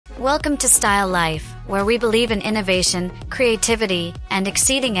Welcome to Style Life, where we believe in innovation, creativity, and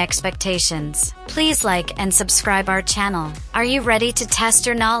exceeding expectations. Please like and subscribe our channel. Are you ready to test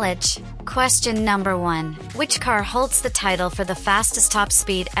your knowledge? Question number 1. Which car holds the title for the fastest top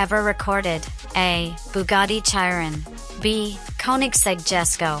speed ever recorded? A. Bugatti Chiron. B. Koenigsegg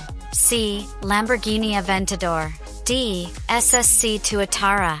Jesko. C. Lamborghini Aventador. D. SSC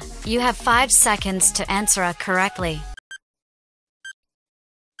Tuatara. You have 5 seconds to answer correctly.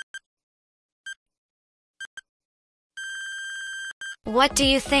 What do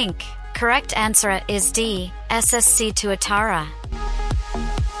you think? Correct answer is D. SSC Tuatara.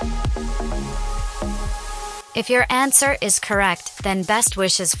 If your answer is correct, then best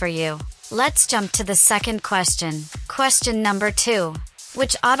wishes for you. Let's jump to the second question. Question number 2.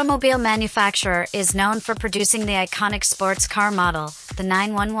 Which automobile manufacturer is known for producing the iconic sports car model, the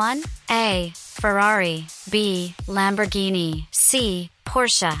 911? A. Ferrari. B. Lamborghini. C.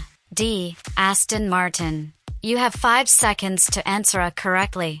 Porsche. D. Aston Martin. You have 5 seconds to answer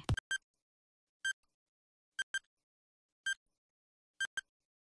correctly.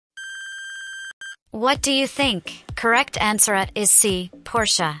 What do you think? Correct answer is C.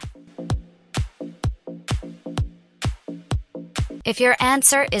 Porsche. If your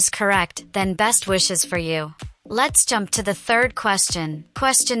answer is correct, then best wishes for you. Let's jump to the third question.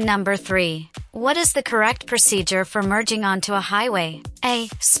 Question number 3. What is the correct procedure for merging onto a highway? A.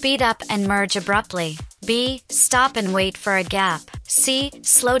 Speed up and merge abruptly. B. Stop and wait for a gap. C.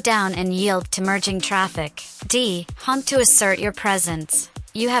 Slow down and yield to merging traffic. D. Honk to assert your presence.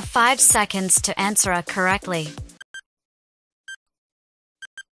 You have 5 seconds to answer correctly.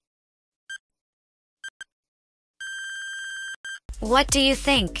 What do you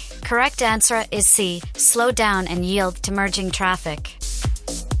think? Correct answer is C. Slow down and yield to merging traffic.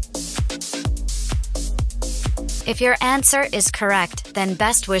 If your answer is correct, then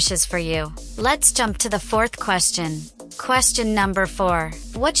best wishes for you. Let's jump to the fourth question. Question number 4.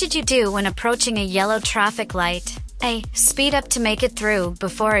 What should you do when approaching a yellow traffic light? A. Speed up to make it through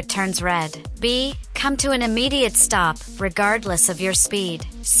before it turns red. B. Come to an immediate stop, regardless of your speed.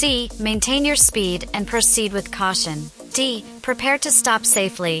 C. Maintain your speed and proceed with caution. D. Prepare to stop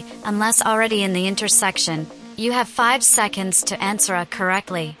safely, unless already in the intersection. You have 5 seconds to answer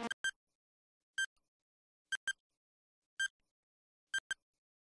correctly.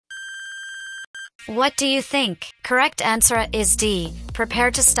 What do you think? Correct answer is D.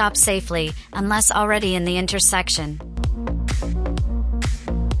 Prepare to stop safely, unless already in the intersection.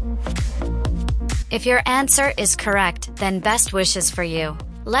 If your answer is correct, then best wishes for you.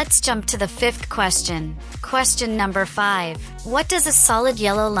 Let's jump to the fifth question. Question number 5. What does a solid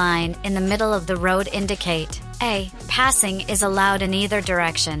yellow line in the middle of the road indicate? A. Passing is allowed in either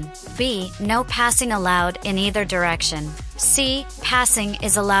direction. B. No passing allowed in either direction. C. Passing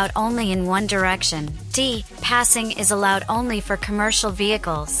is allowed only in one direction. D. Passing is allowed only for commercial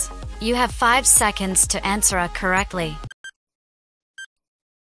vehicles. You have 5 seconds to answer correctly.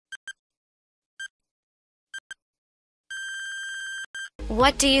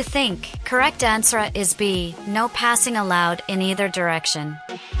 What do you think? Correct answer is B. No passing allowed in either direction.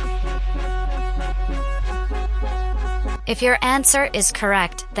 If your answer is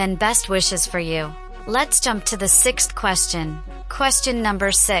correct, then best wishes for you. Let's jump to the sixth question. Question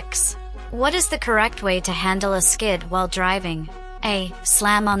number 6. What is the correct way to handle a skid while driving? A.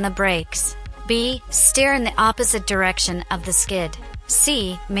 Slam on the brakes. B. Steer in the opposite direction of the skid.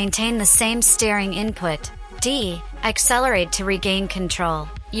 C. Maintain the same steering input. D. Accelerate to regain control.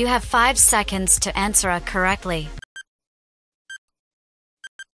 You have 5 seconds to answer correctly.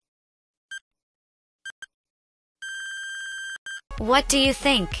 What do you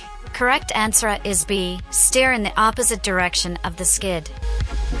think? Correct answer is B. Steer in the opposite direction of the skid.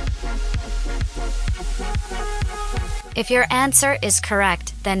 If your answer is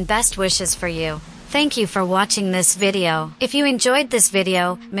correct, then best wishes for you. Thank you for watching this video. If you enjoyed this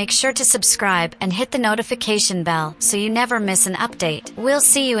video, make sure to subscribe and hit the notification bell so you never miss an update. We'll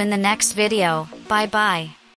see you in the next video. Bye bye.